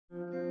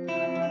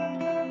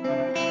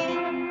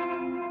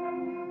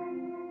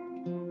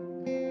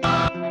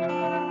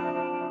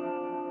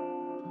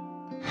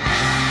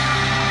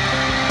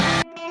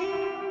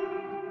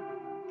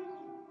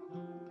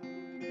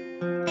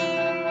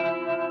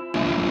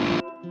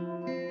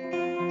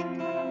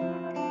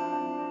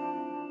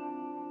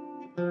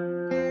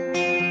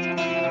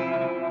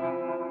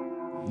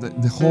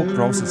the whole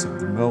process of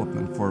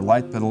development for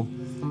light pedal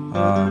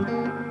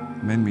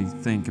made me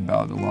think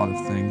about a lot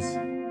of things.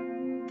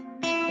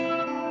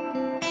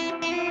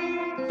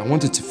 I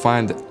wanted to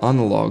find an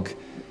analog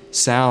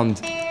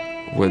sound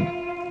with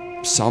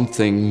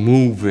something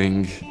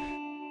moving.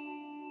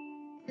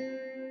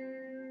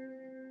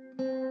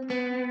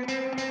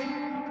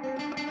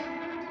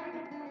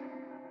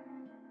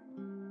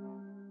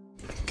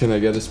 Can I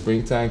get a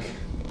spring tank?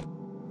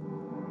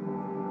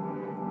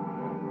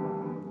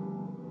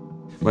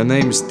 My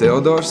name is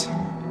Teodors.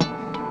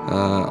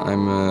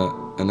 I'm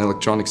an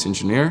electronics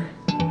engineer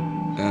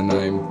and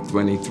I'm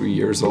 23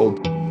 years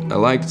old. I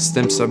liked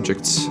STEM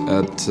subjects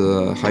at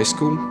high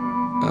school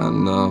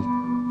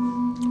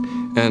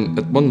and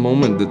at one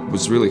moment it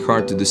was really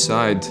hard to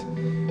decide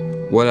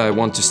what I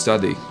want to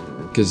study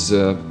because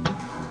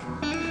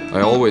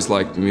I always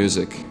liked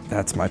music.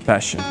 That's my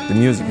passion. The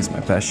music is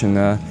my passion.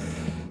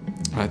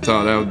 I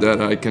thought out that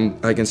I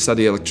can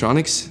study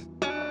electronics.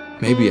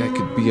 Maybe I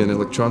could be an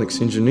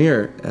electronics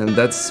engineer, and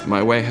that's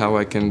my way how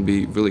I can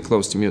be really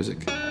close to music.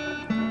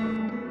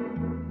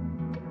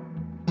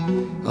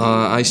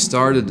 I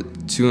started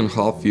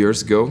 2.5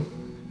 years ago,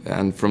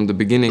 and from the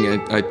beginning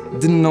I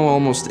didn't know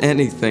almost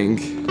anything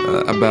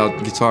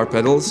about guitar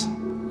pedals.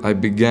 I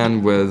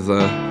began with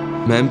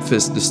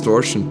Memphis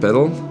distortion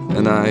pedal,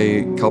 and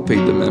I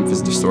copied the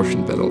Memphis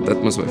distortion pedal. That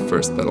was my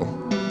first pedal.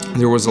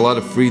 There was a lot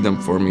of freedom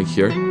for me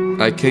here.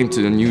 I came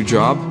to a new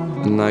job,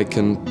 and I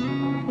can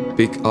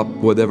pick up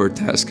whatever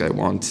task I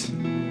want.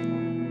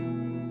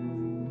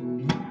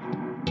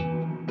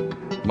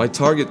 My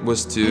target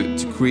was to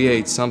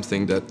create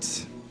something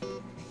that's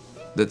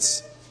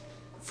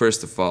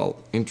first of all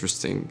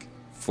interesting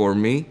for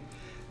me,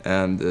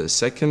 and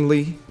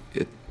secondly,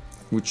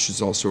 which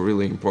is also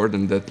really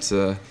important, that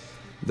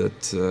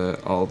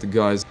all the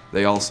guys,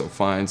 they also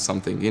find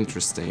something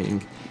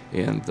interesting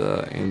in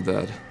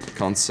that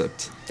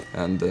concept,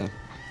 and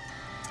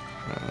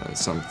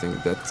something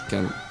that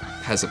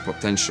has a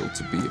potential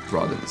to be a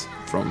product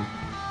from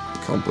a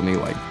company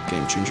like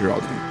Gamechanger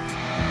Audio.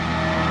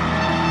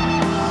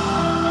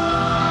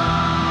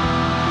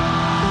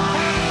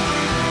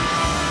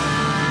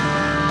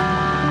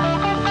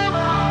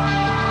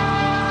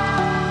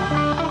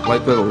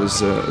 Light pedal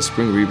is a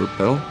spring reverb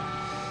pedal.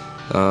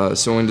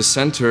 So in the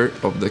center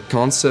of the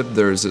concept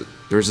there's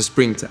a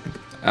spring tank.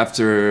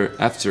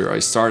 After I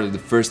started the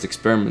first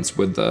experiments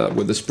with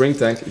the spring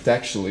tank, it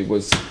actually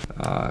was.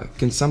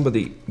 Can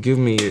somebody give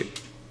me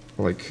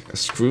like a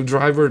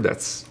screwdriver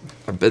that's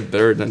a bit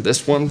better than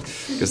this one?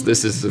 Because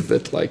this is a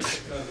bit like.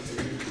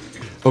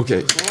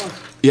 Okay.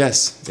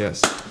 Yes.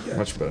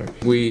 Much better.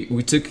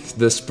 We took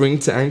the spring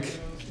tank.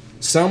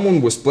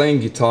 Someone was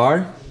playing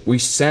guitar. We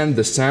sent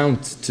the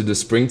sound to the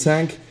spring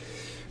tank,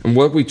 and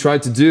what we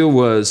tried to do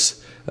was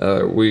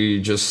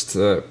we just.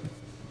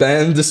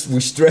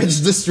 We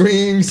stretched the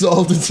strings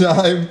all the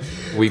time.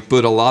 We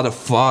put a lot of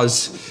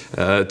fuzz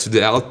to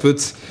the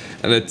output,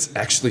 and it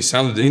actually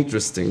sounded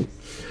interesting.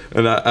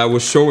 And I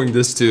was showing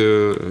this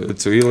to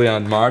Ilya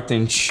and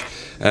Martin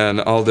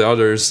and all the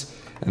others,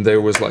 and they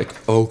was like,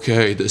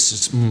 okay, this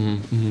is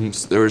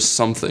there is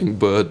something,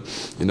 but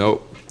you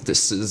know,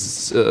 this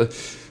is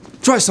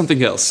try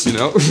something else, you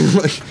know.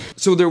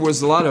 So there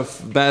was a lot of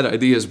bad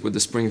ideas with the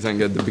spring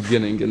tank at the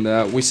beginning,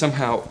 and we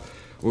somehow.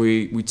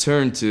 We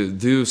turned to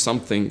do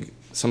something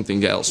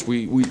else.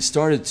 We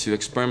started to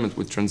experiment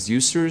with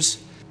transducers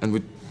and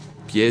with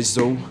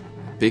piezo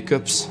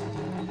pickups.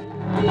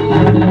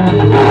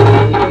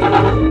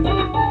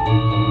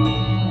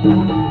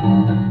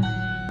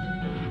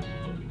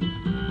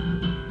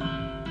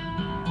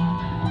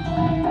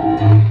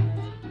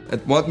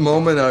 At one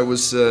moment I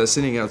was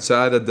sitting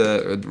outside at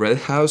the Red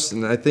House,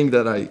 and I think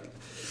that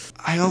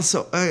I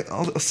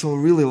also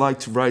really like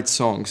to write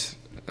songs.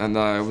 And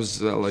I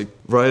was like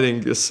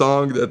writing a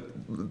song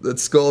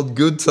that's called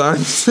Good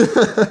Times.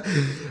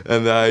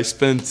 And I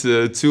spent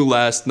 2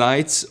 last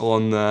nights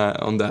on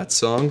that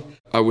song.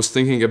 I was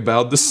thinking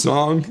about the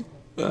song,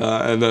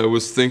 and I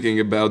was thinking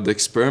about the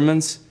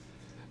experiments,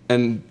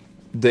 and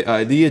the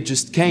idea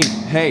just came.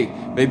 Hey,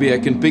 maybe I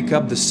can pick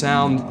up the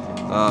sound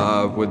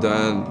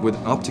with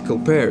optical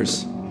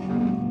pairs.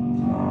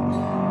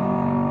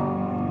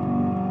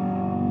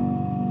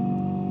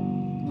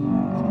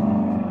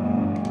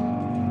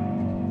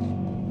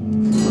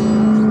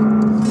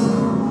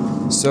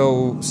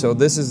 So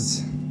this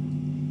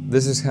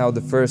is how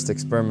the first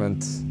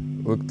experiment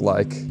looked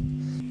like.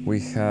 We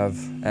have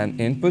an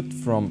input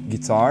from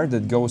guitar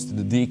that goes to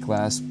the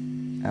D-class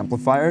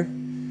amplifier,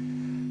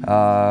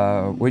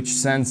 which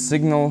sends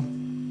signal,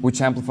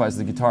 which amplifies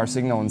the guitar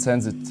signal and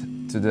sends it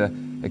to the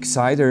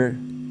exciter,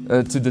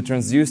 to the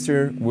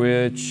transducer,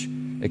 which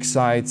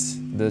excites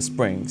the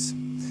springs.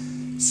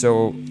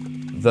 So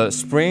the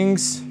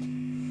springs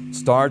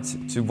start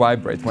to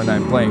vibrate when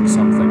I'm playing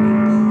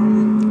something.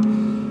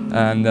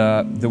 And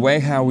the way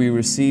how we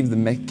receive the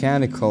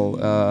mechanical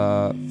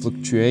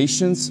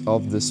fluctuations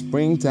of the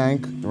spring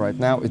tank right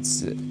now,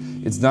 it's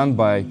done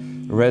by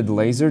red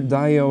laser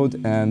diode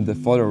and the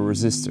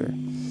photoresistor.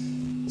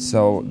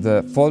 So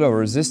the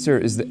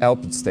photoresistor is the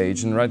output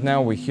stage, and right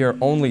now we hear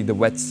only the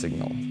wet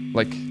signal.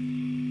 Like,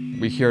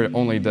 we hear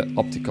only the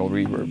optical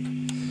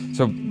reverb.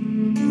 So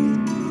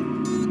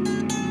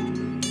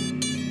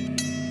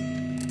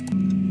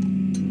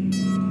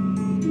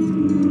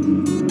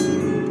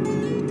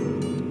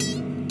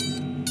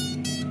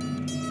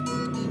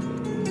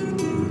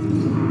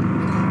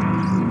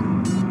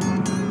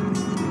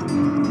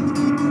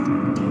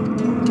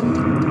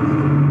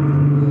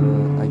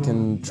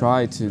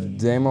try to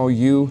demo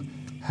you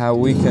how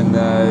we can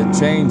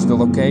change the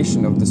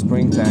location of the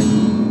spring tank.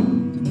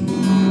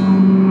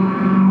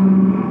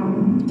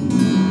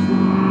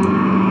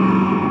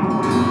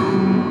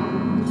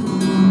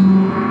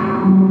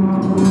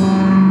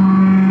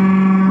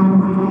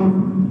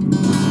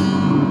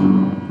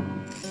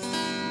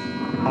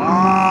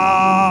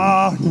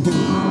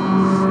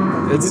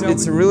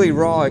 It's a really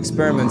raw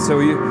experiment. So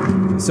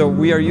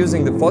we are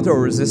using the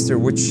photoresistor,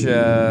 which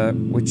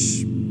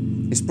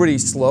is pretty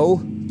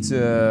slow.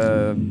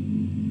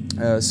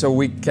 So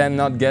we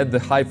cannot get the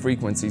high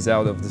frequencies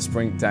out of the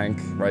spring tank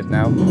right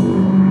now.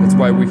 That's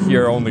why we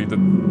hear only the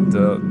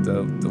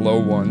low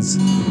ones.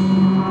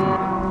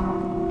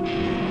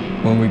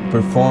 When we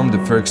performed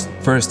the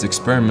first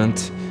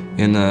experiment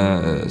in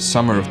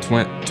summer of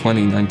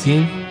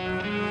 2019,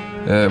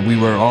 we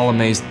were all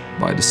amazed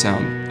by the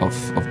sound of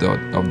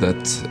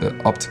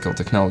that optical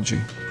technology.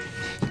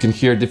 You can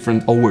hear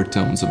different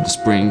overtones of the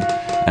spring,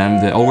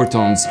 and the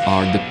overtones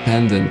are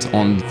dependent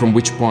on from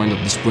which point of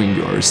the spring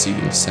you are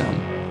receiving the sound.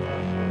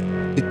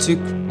 It took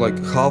like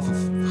half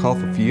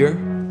of a year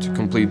to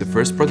complete the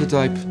first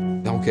prototype.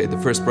 Okay, the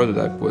first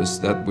prototype was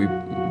that we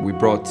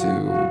brought to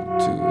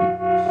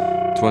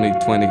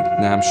 2020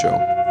 NAMM show.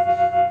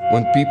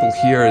 When people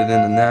hear it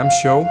in the NAMM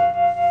show,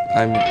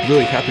 I'm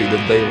really happy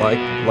that they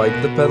like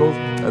the pedal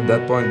at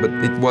that point, but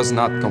it was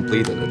not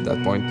completed at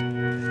that point,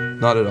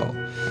 not at all.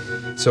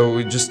 So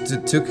it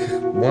took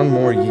one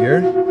more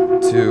year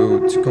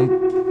to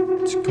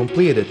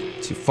complete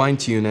it, to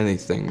fine-tune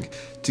anything,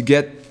 to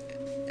get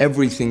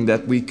everything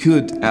that we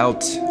could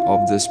out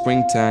of the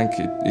spring tank.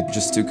 It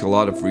just took a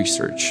lot of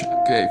research.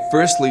 Okay,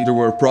 firstly, there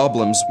were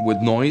problems with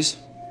noise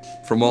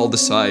from all the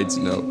sides.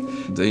 You know,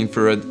 the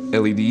infrared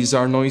LEDs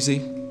are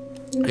noisy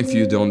if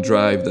you don't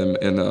drive them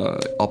in an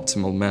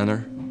optimal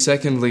manner.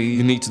 Secondly,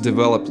 you need to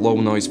develop low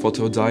noise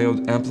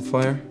photodiode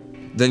amplifier.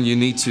 Then you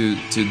need to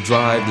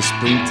drive the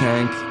spring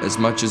tank as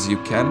much as you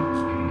can,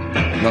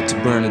 not to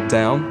burn it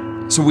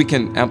down, so we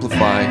can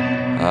amplify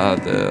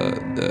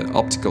the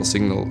optical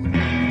signal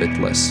a bit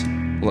less.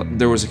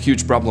 There was a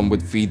huge problem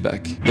with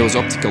feedback. Those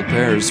optical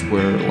pairs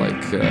were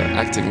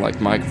acting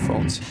like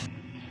microphones.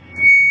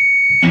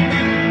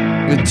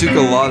 It took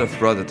a lot of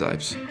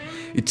prototypes.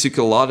 It took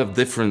a lot of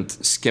different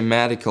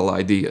schematical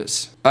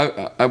ideas.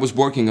 I was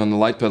working on the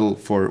light pedal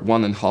for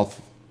 1.5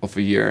 of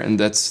a year, and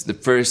that's the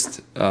first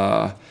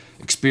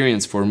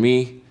experience for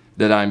me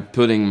that I'm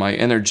putting my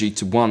energy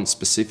to one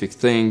specific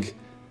thing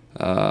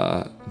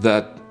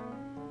that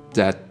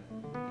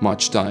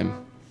much time.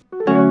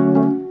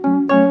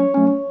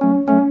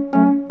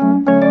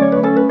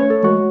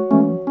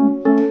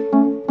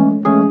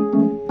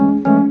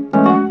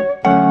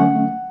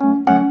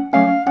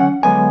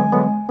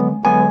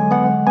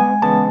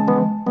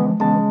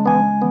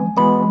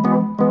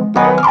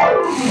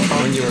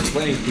 When you're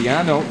playing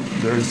piano,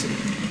 there's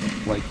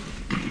like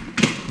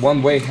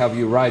one way how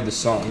you write the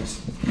songs.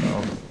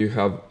 You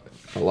have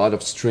a lot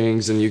of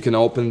strings and you can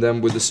open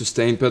them with the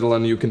sustain pedal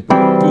and you can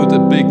put a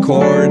big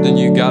chord and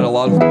you got a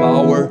lot of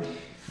power.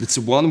 It's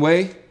one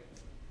way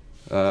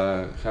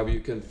how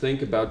you can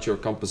think about your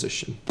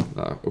composition.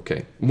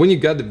 Okay, when you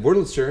got the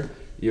Wurlitzer,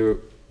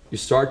 you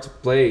start to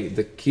play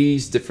the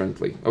keys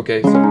differently.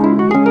 Okay, so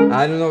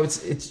I don't know,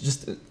 it's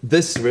just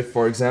this riff,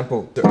 for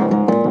example.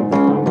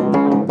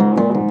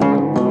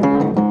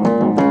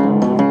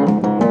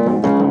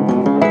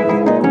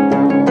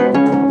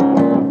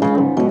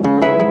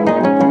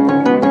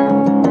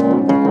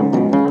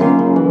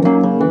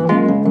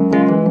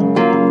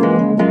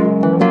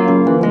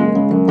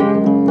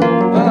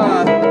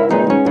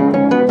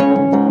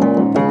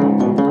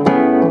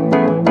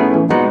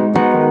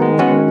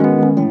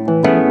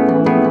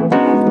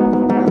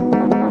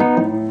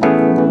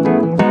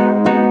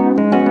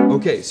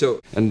 Okay, so,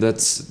 and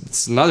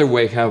that's another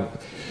way how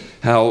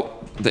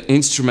the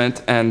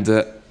instrument and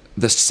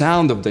the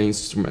sound of the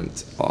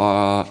instrument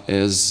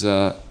is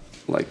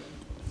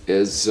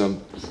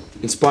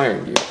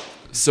inspiring you.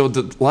 So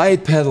the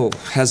light pedal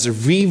has a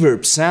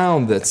reverb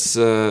sound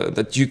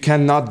that you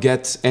cannot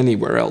get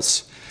anywhere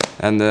else,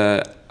 and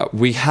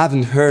we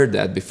haven't heard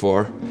that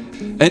before.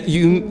 And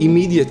you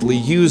immediately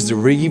use the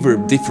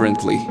reverb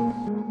differently.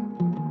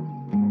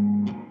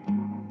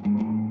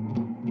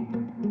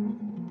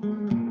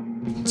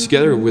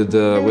 Together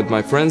with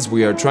my friends,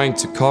 we are trying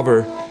to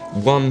cover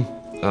one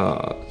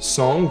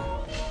song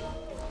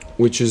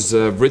which is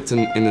written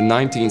in the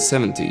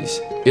 1970s.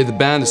 The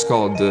band is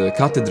called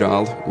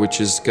Cathedral,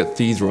 which is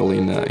cathedral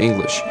in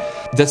English.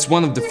 That's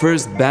one of the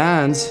first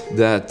bands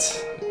that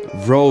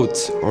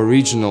wrote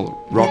original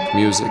rock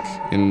music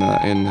in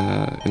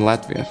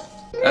Latvia.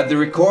 At the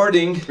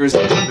recording, there's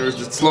the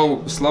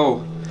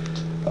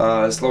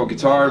slow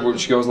guitar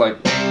which goes like.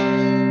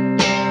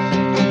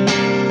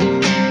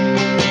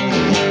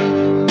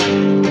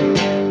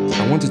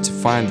 I wanted to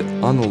find the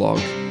analog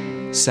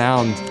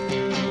sound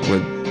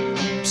with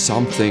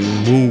something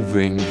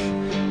moving,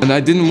 and I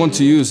didn't want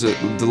to use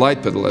the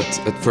light pedal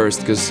at first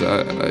because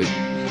I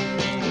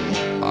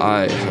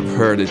have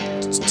heard it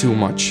too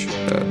much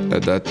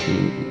at that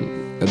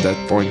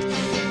point.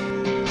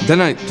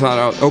 Then I thought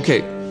out,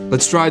 okay,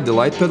 let's try the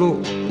light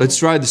pedal. Let's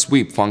try the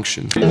sweep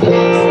function. Sweeping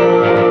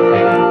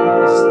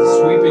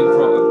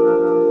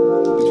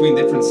between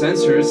different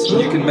sensors,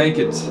 you can make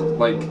it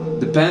like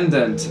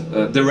dependent.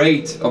 The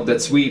rate of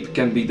that sweep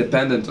can be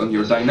dependent on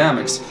your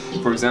dynamics.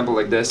 For example,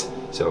 like this.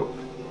 So.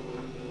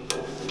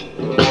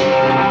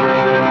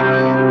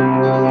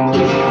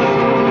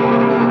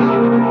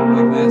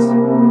 Like this.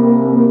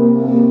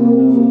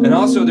 And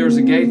also there's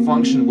a gate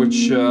function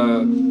which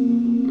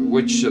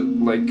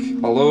like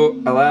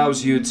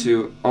allows you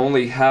to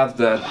only have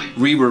that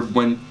reverb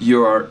when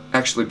you are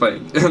actually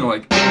playing.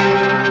 Like.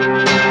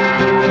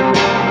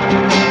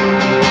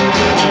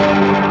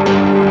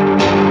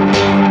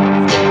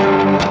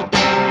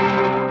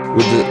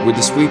 With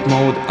the sweep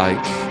mode, I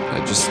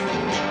just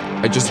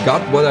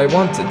got what I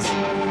wanted,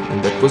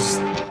 and that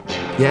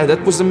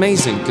was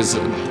amazing, because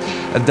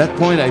at that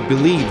point I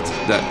believed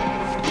that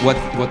what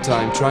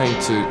I'm trying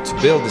to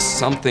build is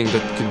something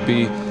that could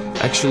be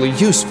actually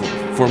useful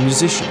for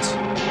musicians.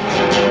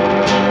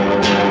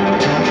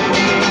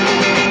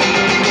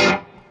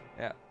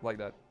 Yeah, like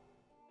that.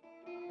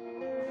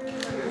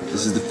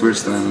 This is the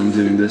first time I'm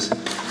doing this.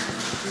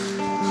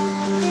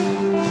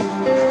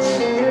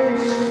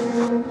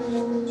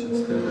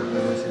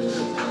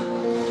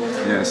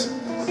 Yes.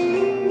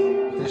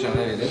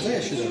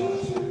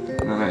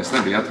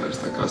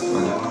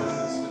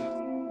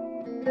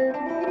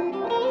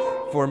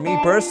 For me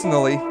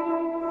personally,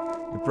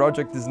 the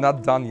project is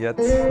not done yet.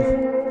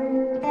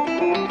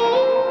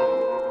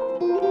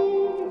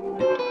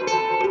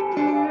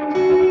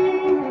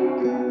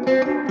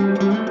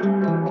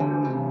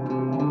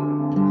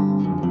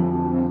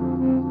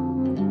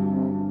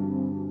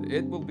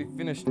 It will be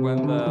finished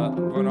when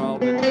all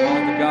the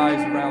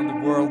guys around the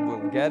world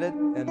will get it,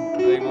 and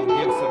they will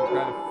give some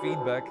kind of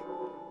feedback.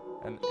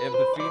 And if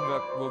the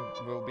feedback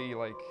will be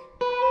like,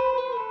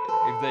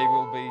 if they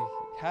will be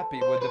happy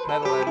with the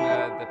pedal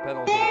and the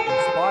pedal will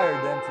inspire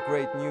them to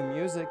create new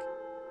music,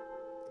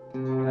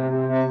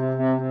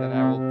 then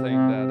I will think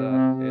that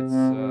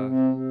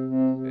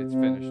it's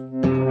finished.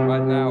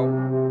 Right now,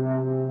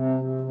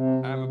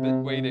 I'm a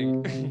bit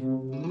waiting.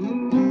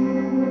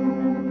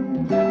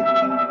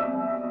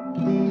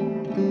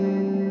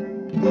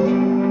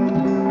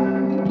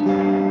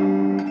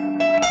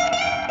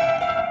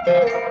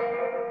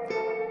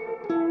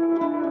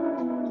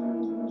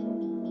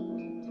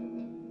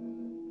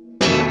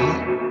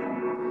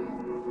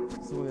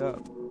 So yeah.